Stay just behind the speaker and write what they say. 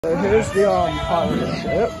So here's the pirate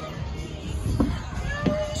ship.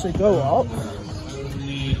 So you go up.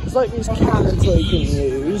 It's like these cannons that you can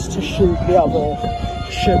use to shoot the other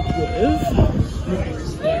ship with.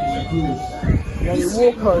 And then you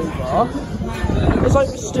walk over. It's like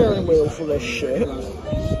the steering wheel for this ship.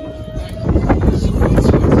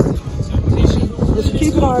 Just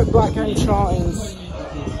keep an eye on Blackgang Chine's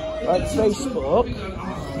Facebook.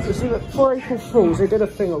 You see that for April Fools they did a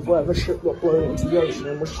thing of where the ship got blown into the ocean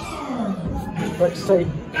and was like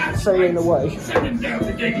sailing away. You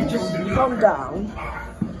come down,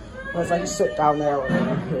 there's like a sit down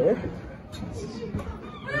area here.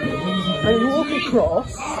 And you walk across,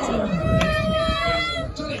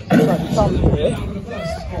 it's like you come here.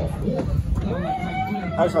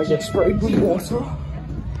 As I get sprayed with water.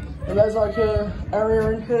 And there's like an area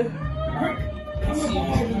in here.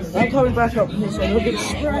 I'm coming back up here so I don't get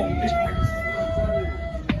sprayed.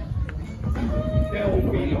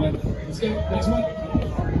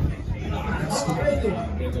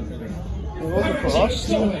 We walk across.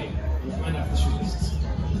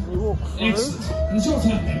 We walk through.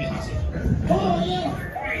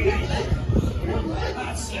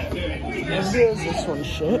 And here's this one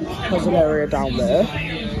ship. There's an area down there.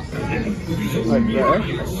 Right there.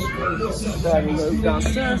 Then we move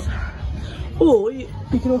downstairs. Or you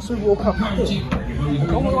can also walk up here.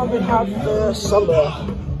 Normally when we have the summer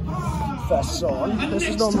vests on, this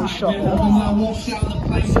is normally shut off.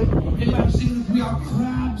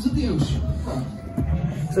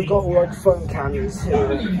 So we've got all like foam cannons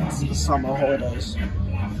here in the summer holidays.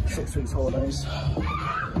 6 weeks holidays.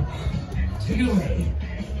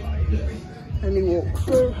 And you walk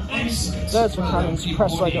through. There's the cannons, you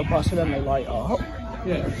press like a button and they light up.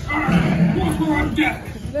 Then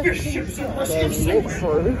you walk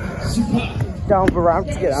through, down the ramp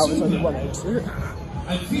to get out, there's only one exit.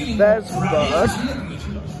 There's the bird.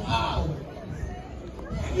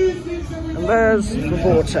 And there's the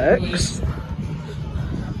vortex.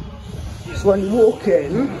 So when you walk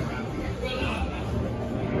in,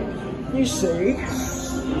 you see,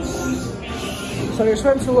 so you're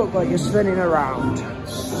supposed to look like you're spinning around.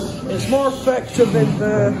 It's more effective in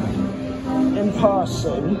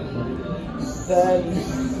person than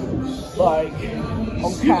like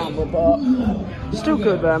on camera, but still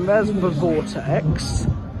good then. There's the vortex.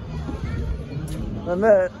 And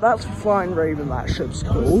that's Flying Raven, that ship's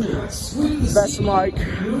called. There's some like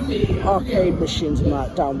arcade machines and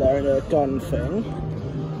that down there in a gun thing.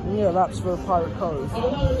 And yeah, that's the Pirate Cove.